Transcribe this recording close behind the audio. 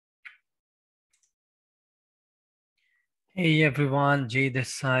Hey everyone, Jay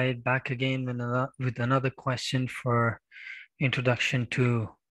this side, back again with another question for introduction to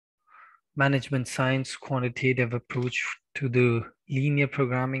management science quantitative approach to the linear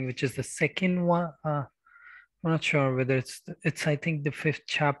programming, which is the second one. I'm not sure whether it's I think the fifth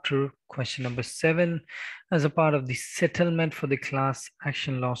chapter, question number 7, as a part of the settlement for the class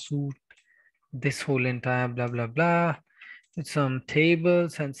action lawsuit. This whole entire blah blah blah, with some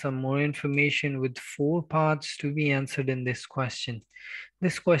tables and some more information with 4 parts to be answered in this question.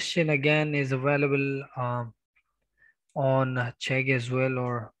 This question again is available on Chegg as well,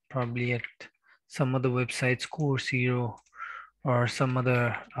 or probably at some other websites, Course Hero, or some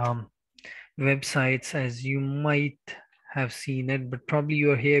other websites, as you might have seen it. But probably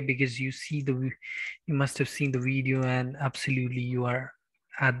you are here because you must have seen the video, and absolutely you are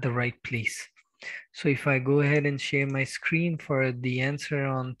at the right place. So if I go ahead and share my screen for the answer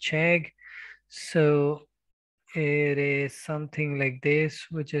on Chegg, so it is something like this,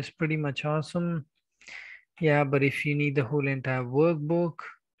 which is pretty much awesome. Yeah, but if you need the whole entire workbook,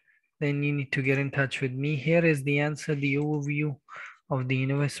 then you need to get in touch with me. Here is the answer, the overview of the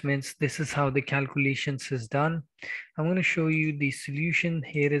investments. This is how the calculations is done. I'm going to show you the solution.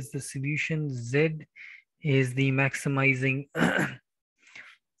 Here is the solution. Z is the maximizing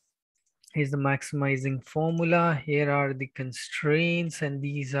is the maximizing formula. Here are the constraints, and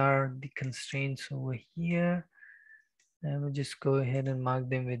these are the constraints over here. Let me just go ahead and mark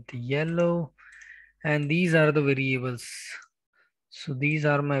them with the yellow. And these are the variables. So these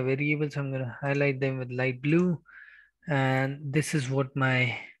are my variables. I'm going to highlight them with light blue. And this is what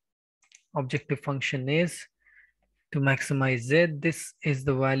my objective function is to maximize Z. This is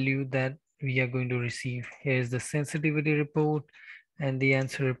the value that we are going to receive. Here's the sensitivity report and the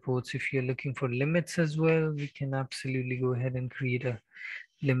answer reports. If you're looking for limits as well, we can absolutely go ahead and create a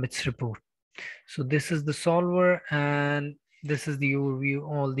limits report. So this is the solver, and this is the overview,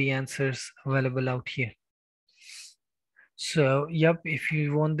 all the answers available out here. So, yep, if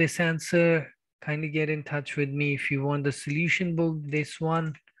you want this answer, kindly get in touch with me. If you want the solution book, this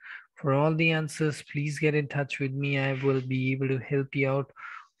one, for all the answers, please get in touch with me. I will be able to help you out.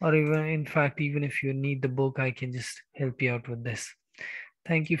 Or even, in fact, even if you need the book, I can just help you out with this.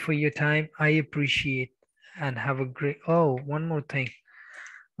 Thank you for your time. I appreciate, and have a great, oh, one more thing.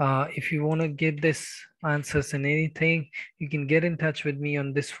 If you want to get this answers and anything, you can get in touch with me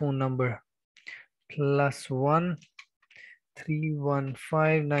on this phone number, +1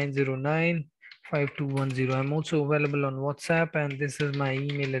 315 909 5210. I'm also available on WhatsApp, and this is my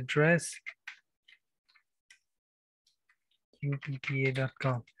email address,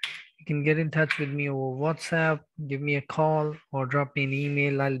 upta.com. You can get in touch with me over WhatsApp, give me a call, or drop me an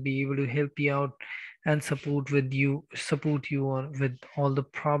email. I'll be able to help you out and support you on with all the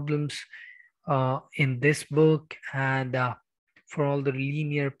problems in this book, and for all the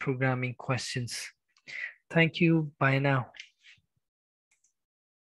linear programming questions. Thank you. Bye now.